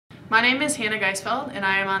My name is Hanna Geistfeld, and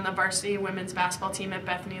I am on the varsity women's basketball team at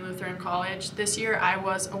Bethany Lutheran College. This year I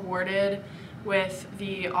was awarded with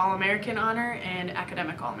the All-American honor and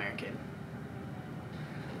Academic All-American.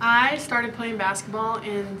 I started playing basketball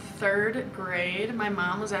in 3rd grade. My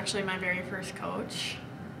mom was actually my very first coach.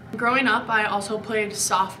 Growing up, I also played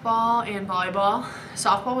softball and volleyball.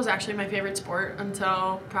 Softball was actually my favorite sport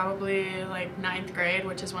until probably like 9th grade,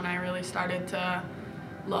 which is when I really started to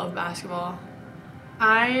love basketball.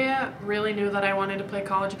 I really knew that I wanted to play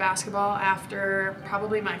college basketball after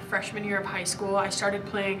probably my freshman year of high school. I started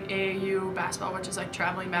playing AAU basketball, which is like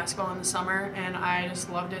traveling basketball in the summer, and I just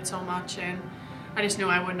loved it so much, and I just knew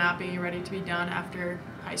I would not be ready to be done after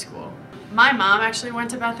high school. My mom actually went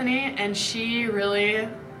to Bethany, and she really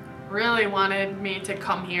wanted me to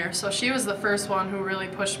come here. So she was the first one who really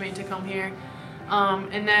pushed me to come here.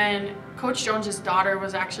 And then Coach Jones's daughter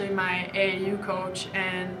was actually my AAU coach,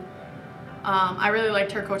 and I really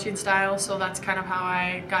liked her coaching style, so that's kind of how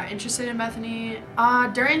I got interested in Bethany.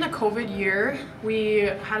 During the COVID year, we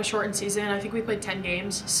had a shortened season. I think we played 10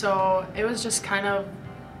 games, so it was just kind of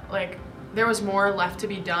like there was more left to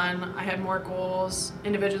be done. I had more goals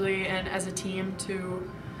individually and as a team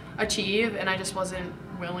to achieve, and I just wasn't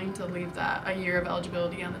willing to leave that a year of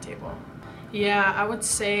eligibility on the table. Yeah, I would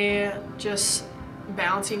say just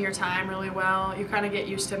balancing your time really well. You kind of get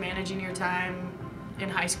used to managing your time in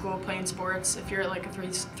high school playing sports. If you're like a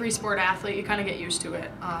three sport athlete, you kind of get used to it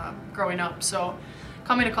growing up. So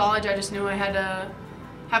coming to college, I just knew I had to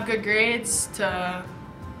have good grades to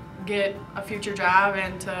get a future job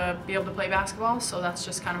and to be able to play basketball, so that's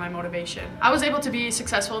just kind of my motivation. I was able to be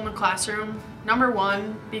successful in the classroom,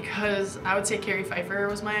 #1, because I would say Carrie Pfeiffer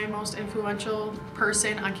was my most influential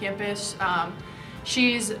person on campus.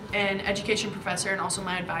 She's an education professor and also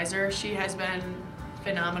my advisor. She has been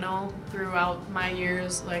phenomenal throughout my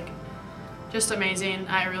years, like just amazing.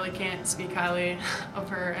 I really can't speak highly of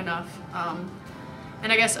her enough.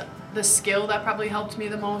 And I guess the skill that probably helped me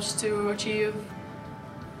the most to achieve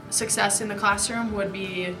success in the classroom would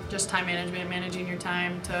be just time management, managing your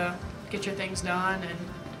time to get your things done and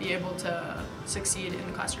be able to succeed in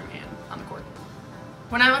the classroom and on the court.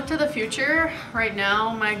 When I look to the future, right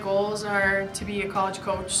now my goals are to be a college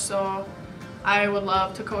coach, so I would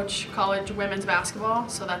love to coach college women's basketball,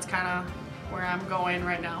 so that's kind of where I'm going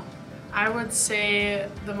right now. I would say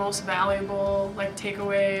the most valuable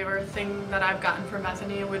takeaway or thing that I've gotten from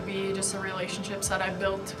Bethany would be just the relationships that I've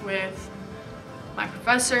built with my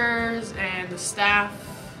professors and the staff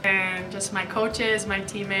and just my coaches, my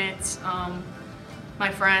teammates,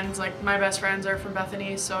 my friends. Like my best friends are from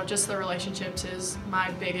Bethany, so just the relationships is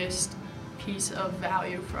my biggest piece of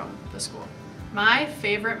value from the school. My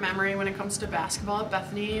favorite memory when it comes to basketball at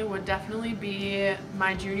Bethany would definitely be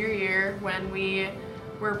my junior year when we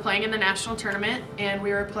were playing in the national tournament and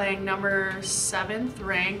we were playing number 7th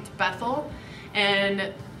ranked Bethel.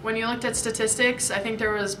 And when you looked at statistics, I think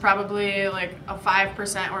there was probably like a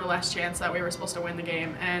 5% or less chance that we were supposed to win the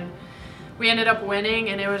game. And we ended up winning,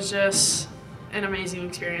 and it was just an amazing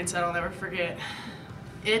experience that I'll never forget.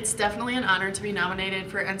 It's definitely an honor to be nominated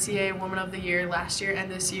for NCAA Woman of the Year last year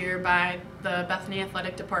and this year by the Bethany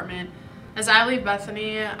Athletic Department. As I leave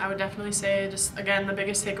Bethany, I would definitely say just, again, the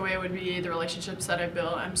biggest takeaway would be the relationships that I've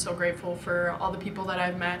built. I'm so grateful for all the people that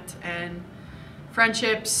I've met and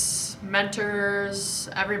friendships, mentors,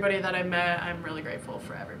 everybody that I've met. I'm really grateful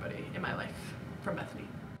for everybody in my life from Bethany.